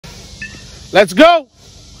Let's go.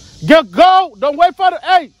 Get go. Don't wait for the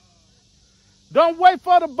hey. Don't wait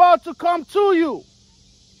for the ball to come to you.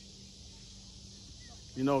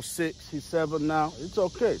 You know, 6, he's 7 now. It's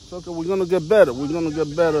okay. It's okay. We're gonna get better. We're gonna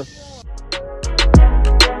get better.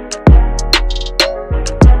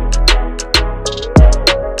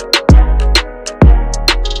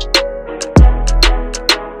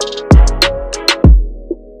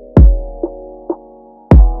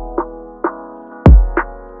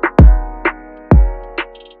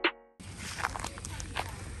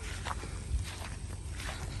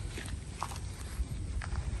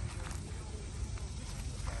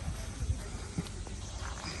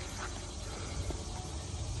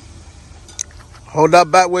 Hold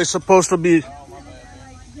that back where it's supposed to be.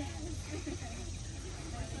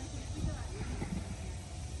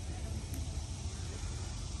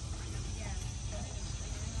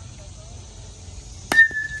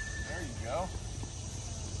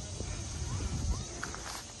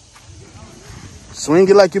 Swing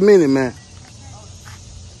it like you mean it, man.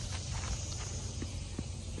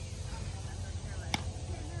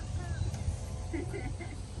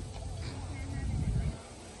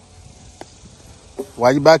 Why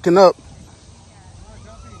you backing up?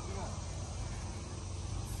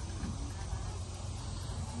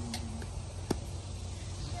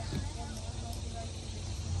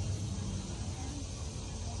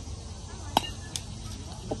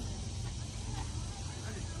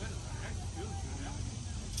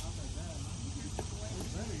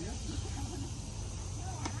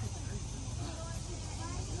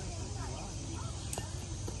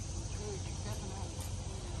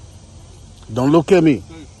 Don't look at me. If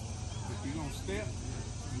you're going to step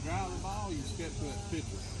and drive the ball, you step to that pitcher.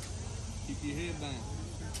 Keep your head down.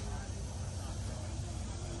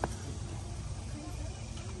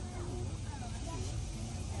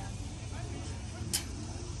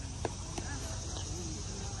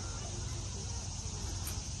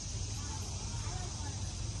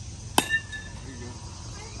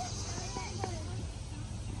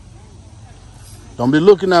 Don't be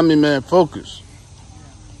looking at me, man. Focus.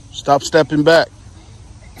 Stop stepping back.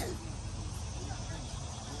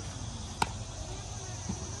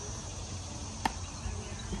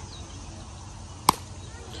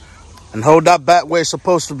 And hold that bat where it's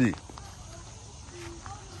supposed to be.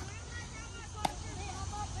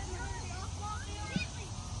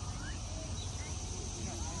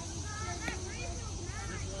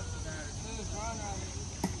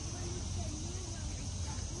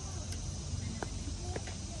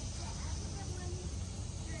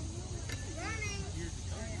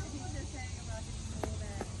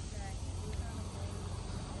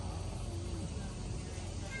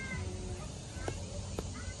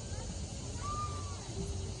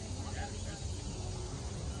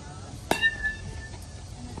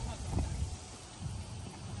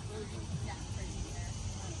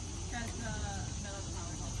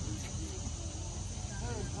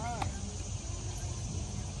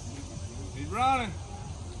 He's running.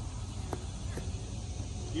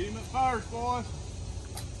 Get him at first, boys.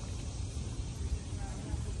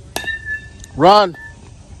 Run.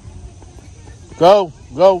 Go.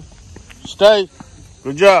 Go. Stay.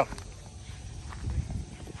 Good job.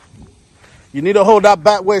 You need to hold that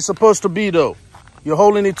bat where it's supposed to be, though. You're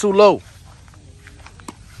holding it too low.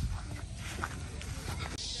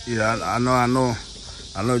 Yeah, I know. I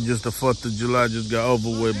know just the 4th of July just got over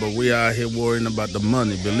with, but we out here worrying about the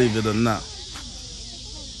money, believe it or not.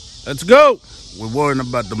 Let's go. We're worrying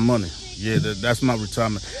about the money. Yeah, that's my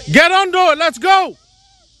retirement. Get under it. Let's go.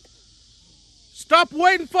 Stop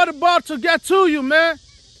waiting for the ball to get to you, man.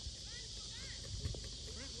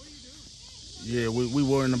 Yeah, we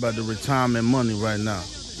worrying about the retirement money right now.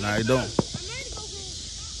 Nah, I don't.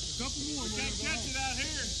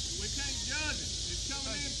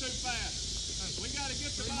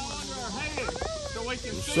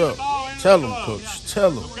 What's up? Tell him, coach.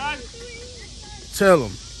 Tell him.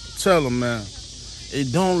 Tell him, man.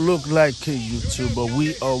 It don't look like it, YouTube, but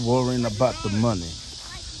we are worrying about the money.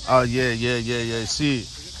 Oh, yeah. See,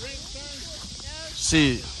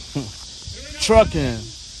 trucking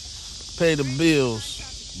pay the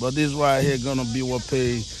bills, but this right here gonna be what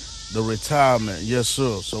pay the retirement. Yes,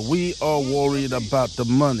 sir. So we are worried about the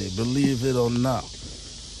money, believe it or not.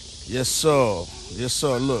 Yes, sir. Yes,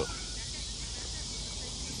 sir. Look.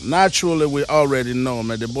 Naturally, we already know,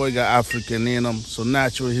 man, the boy got African in him, so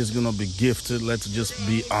naturally he's going to be gifted. Let's just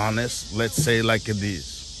be honest. Let's say like it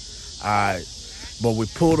is. All right. But we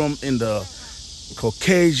put him in the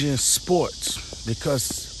Caucasian sports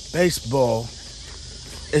because baseball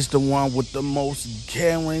is the one with the most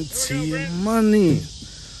guaranteed money.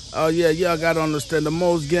 Oh yeah, y'all gotta understand the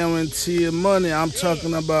most guaranteed money. I'm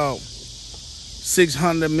talking about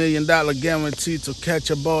 $600 million guaranteed to catch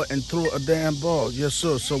a ball and throw a damn ball. Yes,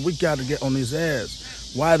 sir. So we gotta get on his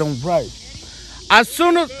ass. Wide on right. As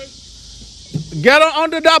soon as get on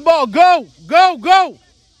under that ball, go, go, go.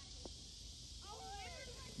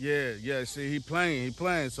 Yeah, yeah. See, he playing.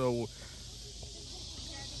 So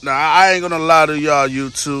now I ain't gonna lie to y'all,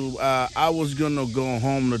 YouTube. I was gonna go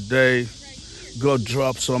home today, go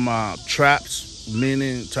drop some traps,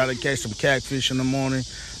 meaning try to catch some catfish in the morning.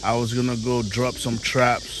 I was gonna go drop some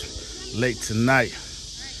traps late tonight.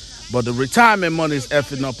 But the retirement money is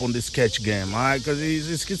effing up on this catch game, all right? Because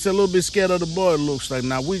he's gets a little bit scared of the ball, it looks like.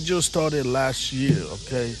 Now, we just started last year,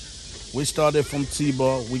 okay? We started from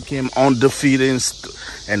T-ball. We came undefeated,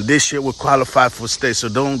 and this year we qualified for state. So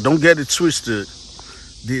don't get it twisted.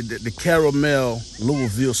 The caramel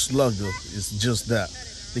Louisville Slugger is just that.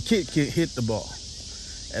 The kid can hit the ball.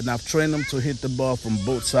 And I've trained him to hit the ball from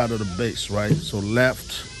both sides of the base, right? So the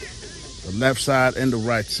left side and the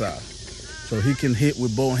right side. So he can hit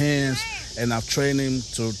with both hands, and I've trained him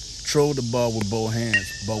to throw the ball with both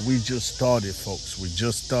hands. But we just started, folks. We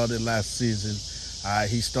just started last season.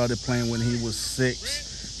 He started playing when he was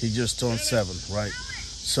 6. He just turned 7, right?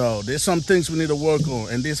 So there's some things we need to work on,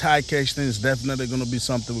 and this high catch thing is definitely going to be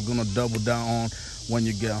something we're going to double down on when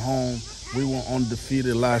you get home. We were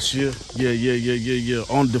undefeated last year. Yeah.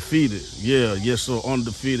 Undefeated. Yeah, yes, so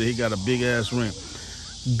undefeated. He got a big-ass ring.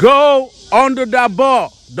 Go under that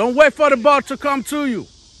ball. Don't wait for the ball to come to you.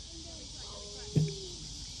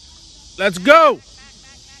 Let's go.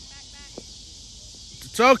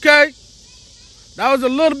 It's okay. That was a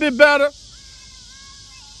little bit better.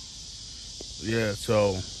 Yeah,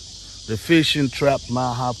 so the fishing trap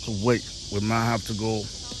might have to wait. We might have to go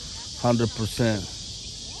 100%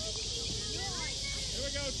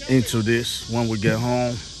 into this when we get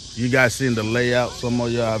home. You guys seen the layout. Some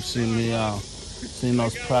of y'all have seen me seen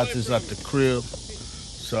us practice at the crib.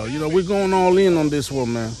 So, we're going all in on this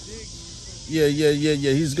one, man. Yeah.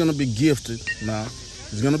 He's going to be gifted now.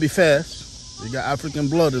 He's going to be fast. He got African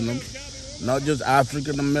blood in him. Not just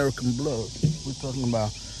African-American blood. We're talking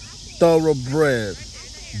about thoroughbred,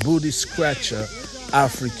 booty scratcher,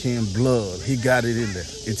 African blood. He got it in there.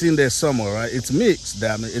 It's in there somewhere, right? It's mixed,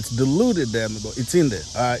 damn it. It's diluted, damn it, but it's in there,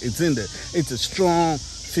 all right? It's in there. It's a strong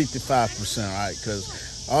 55%, all right?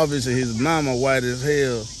 Because obviously his mama white as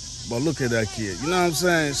hell, but look at that kid. You know what I'm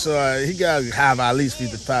saying? So he got to have at least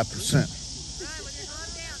 55%.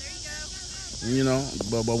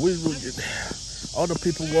 But we other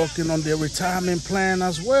people working on their retirement plan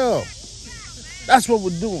as well. That's what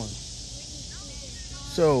we're doing.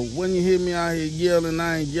 So when you hear me out here yelling,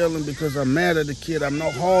 I ain't yelling because I'm mad at the kid. I'm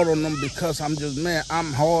not hard on him because I'm just mad.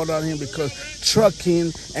 I'm hard on him because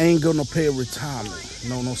trucking ain't gonna pay retirement.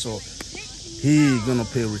 No. So he gonna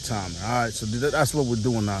pay retirement. All right. So that's what we're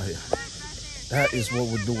doing out here. That is what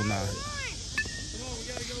we're doing out here.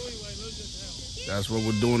 That's what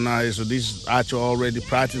we're doing out here. So this actual already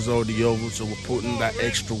practice already over. So we're putting that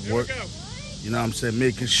extra work. You know what I'm saying?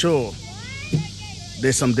 Making sure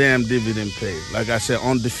there's some damn dividend paid. Like I said,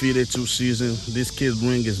 undefeated 2 seasons. This kid's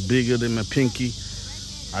ring is bigger than my pinky.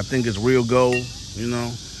 I think it's real gold,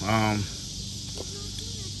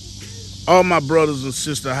 all my brothers and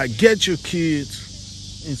sisters, get your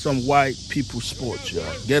kids in some white people sports, y'all.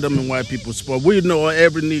 Get them in white people sports. We know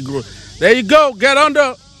every Negro. There you go. Get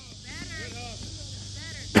under.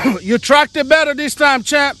 You tracked it better this time,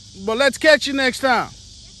 champ. But let's catch you next time.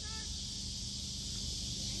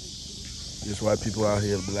 There's white people out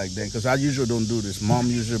here be like that. Because I usually don't do this. Mom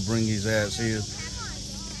usually bring his ass here.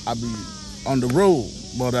 I be on the road.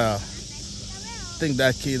 But I think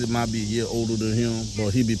that kid might be a year older than him.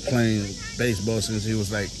 But he be playing baseball since he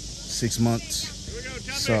was like 6 months.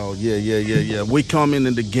 So, yeah. We coming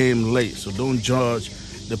in the game late. So don't judge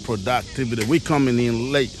the productivity. We coming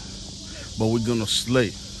in late. But we're going to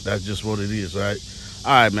slay. That's just what it is, right?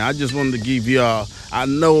 All right, man, I just wanted to give y'all, I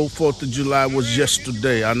know 4th of July was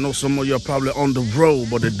yesterday. I know some of y'all probably on the road,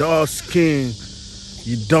 but the dark skin,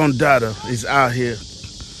 you done data, is out here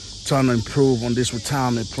trying to improve on this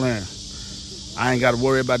retirement plan. I ain't got to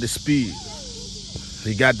worry about the speed.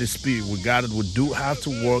 He got the speed. We got it. We do have to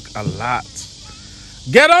work a lot.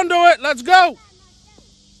 Get under it. Let's go.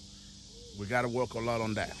 We got to work a lot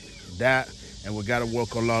on that. And we got to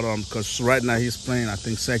work a lot on, because right now he's playing, I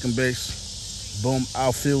think, second base, boom,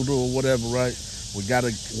 outfielder or whatever, right? We got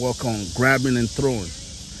to work on grabbing and throwing.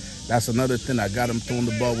 That's another thing. I got him throwing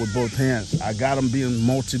the ball with both hands. I got him being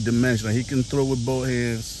multi-dimensional. He can throw with both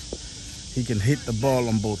hands. He can hit the ball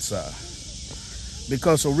on both sides.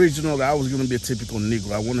 Because originally I was going to be a typical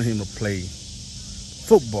Negro. I wanted him to play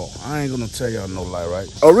football. I ain't gonna tell y'all no lie, right?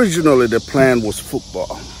 Originally, the plan was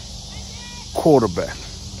football, quarterback,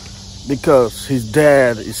 because his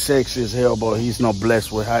dad is sexy as hell, but he's not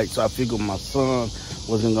blessed with height. So I figured my son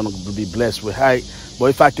wasn't gonna be blessed with height. But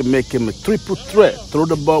if I can make him a triple threat, throw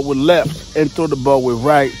the ball with left and throw the ball with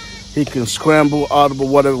right, he can scramble, audible,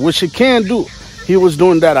 whatever, which he can do. He was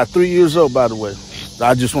doing that at 3 years old, by the way.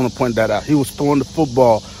 I just want to point that out. He was throwing the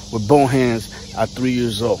football with both hands at 3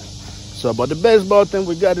 years old. So, but the baseball thing,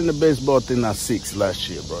 we got in the baseball thing at 6 last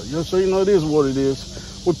year, bro. So, you know, it is what it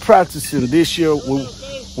is. We're practicing this year. We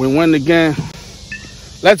win the game.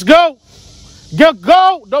 Let's go.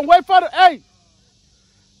 Go. Don't wait for the, hey.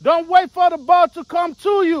 Don't wait for the ball to come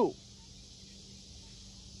to you.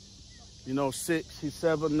 You know, 6, he's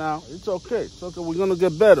 7 now. It's okay. It's okay. We're going to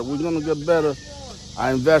get better. We're going to get better.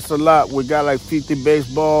 I invest a lot. We got like 50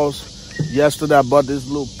 baseballs. Yesterday, I bought this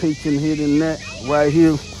little pitching hitting net right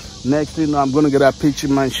here. Next thing, I'm going to get that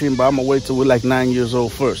pitching machine, but I'm going to wait till we're like 9 years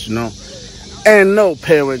old first, you know. And no,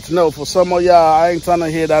 parents, no. For some of y'all, I ain't trying to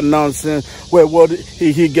hear that nonsense. Where what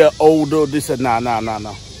he get older, this and nah.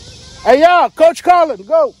 Hey, y'all, Coach Colin,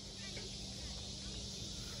 go.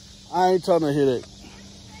 I ain't trying to hear that.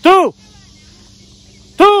 2.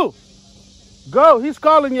 Go, he's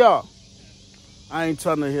calling y'all. I ain't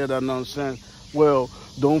trying to hear that nonsense. Well,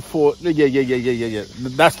 don't for yeah.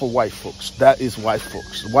 That's for white folks. That is white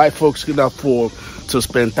folks. White folks can afford to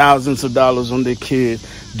spend thousands of dollars on their kid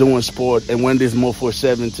doing sport, and when this mofo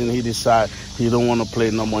 17, he decide he don't want to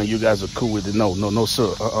play no more. And you guys are cool with it. No,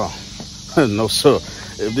 sir. No, sir.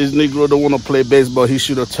 If this Negro don't want to play baseball, he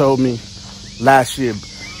should have told me last year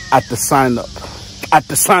at the sign up. At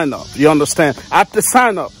the sign up, you understand? At the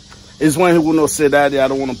sign up is when he will not say, Daddy, I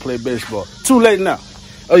don't want to play baseball. Too late now.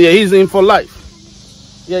 Oh yeah, he's in for life.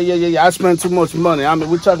 Yeah. I spent too much money. I mean,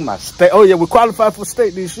 we're talking about state. Oh yeah, we qualified for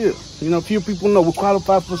state this year. You know, few people know we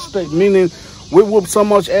qualified for state, meaning we whoop so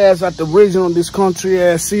much ass at the region of this country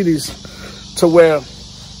ass cities to where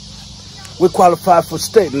we qualified for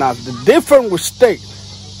state. Now, the difference with state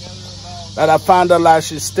that I found out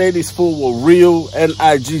last year, state is full with real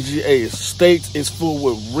NIGGAs. State is full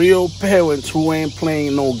with real parents who ain't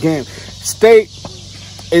playing no game. State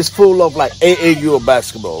is full of like AAU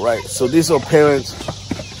basketball, right? So these are parents.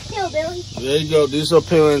 There you go. These are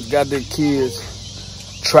parents got their kids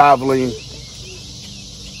traveling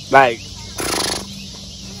like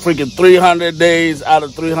freaking 300 days out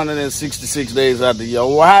of 366 days out the year,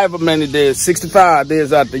 or however many days, 65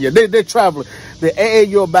 days out the year. They're traveling. The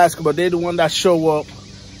AAU basketball, they're the one that show up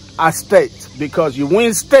at state. Because you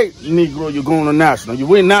win state, Negro, you're going to national. You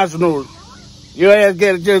win national, you ain't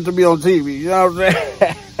get a chance to be on TV. You know what I'm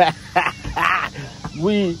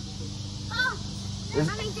saying?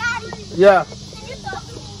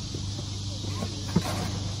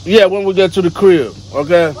 Yeah, when we get to the crib,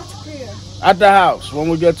 okay? What's the crib? At the house. When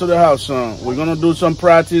we get to the house, son. We're going to do some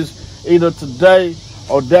practice either today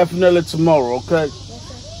or definitely tomorrow, okay?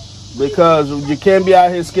 Because you can't be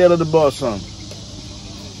out here scared of the ball, son.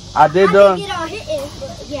 I did done. Get all hitting,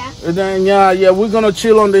 but yeah. And then, yeah, we're going to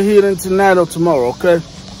chill on the hitting tonight or tomorrow, okay?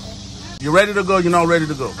 You ready to go? You're not ready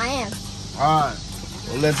to go? I am. All right.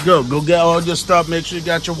 Well, let's go. Go get all your stuff. Make sure you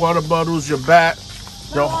got your water bottles, your bat,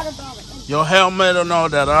 your helmet and all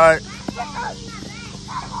that, all right?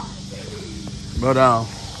 But,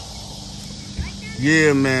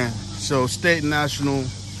 yeah, man. So, state, national,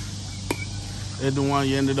 they're the one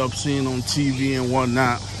you ended up seeing on TV and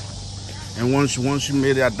whatnot. And once you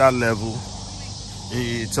made it at that level,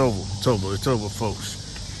 it's over. It's over, folks.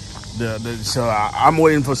 So I'm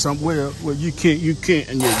waiting for some. Well, you can't.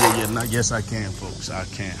 And yeah. Yes, I can, folks. I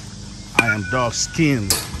can. I am dark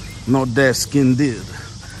skinned, not dark skinned.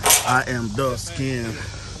 I am dark skinned.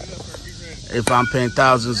 If I'm paying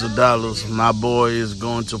thousands of dollars, my boy is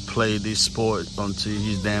going to play this sport until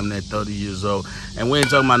he's damn near 30 years old. And we ain't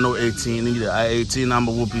talking about no 18 either. At 18, I'm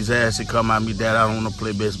going to whoop his ass. He come at me, Dad, I don't want to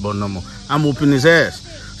play baseball no more. I'm whooping his ass.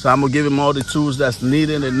 So I'm going to give him all the tools that's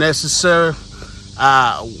needed and necessary.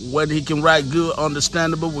 Whether he can write good,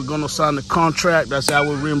 understandable, we're going to sign the contract. That's how I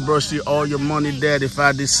will reimburse you all your money, Dad, if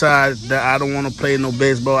I decide that I don't want to play no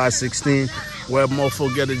baseball at 16. Well,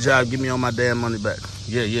 mofo, get a job, give me all my damn money back.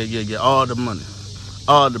 Yeah. All the money.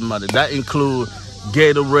 That include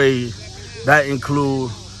Gatorade. That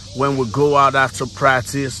include when we go out after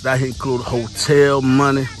practice. That include hotel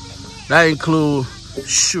money. That include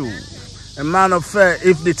shoe. As a matter of fact,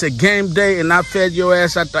 if it's a game day and I fed your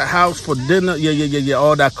ass at the house for dinner, yeah,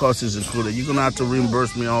 all that cost is included. You're going to have to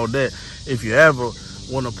reimburse me all that if you ever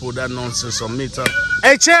want to put that nonsense on me.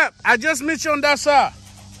 Hey, champ, I just met you on that side.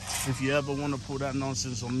 If you ever want to put that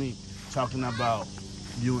nonsense on me, talking about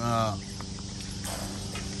you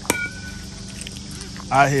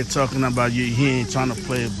out here talking about he ain't trying to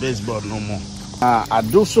play baseball no more. I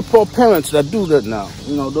do support parents that do that now.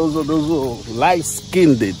 You know, those are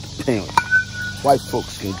light-skinned parents. White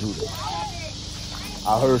folks can do that.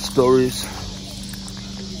 I heard stories.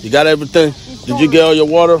 You got everything? Did you get all your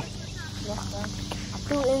water? Yes, sir. I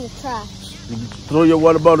threw it in the trash. Did you throw your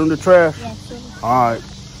water bottle in the trash? Yes, sir. All right.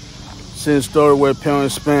 Seen a story where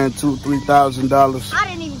parents spend $2,000-$3,000. I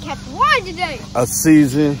didn't even catch one today. A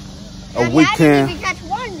season, a weekend. I didn't even catch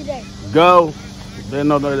one today. Go. They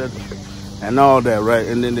know that and all that, right?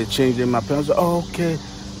 And then they change it. My parents say, oh, okay,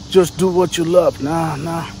 just do what you love.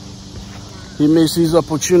 Nah. He missed his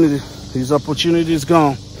opportunity. His opportunity is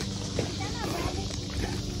gone.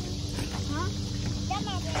 Huh?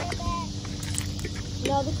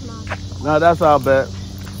 No, this is mine. No, that's our bad.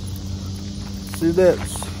 See that?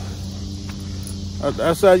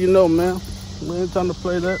 That's how you know, man. We ain't trying to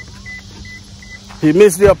play that. He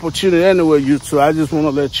missed the opportunity anyway, you two. I just want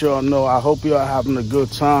to let y'all know. I hope y'all having a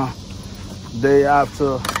good time. Day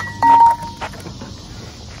after.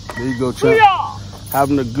 There you go, champ.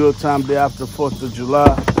 Having a good time day after 4th of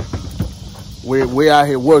July. We out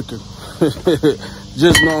here working.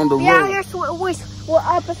 Just not on the road. We out here we're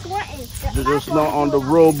up and sweating. Just not on the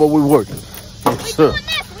road, but we working. Yes, sir.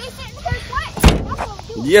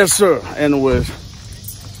 Yes, sir. Anyways.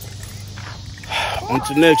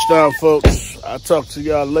 Until next time, folks. I'll talk to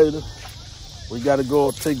y'all later. We got to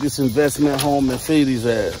go take this investment home and feed his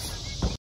ass.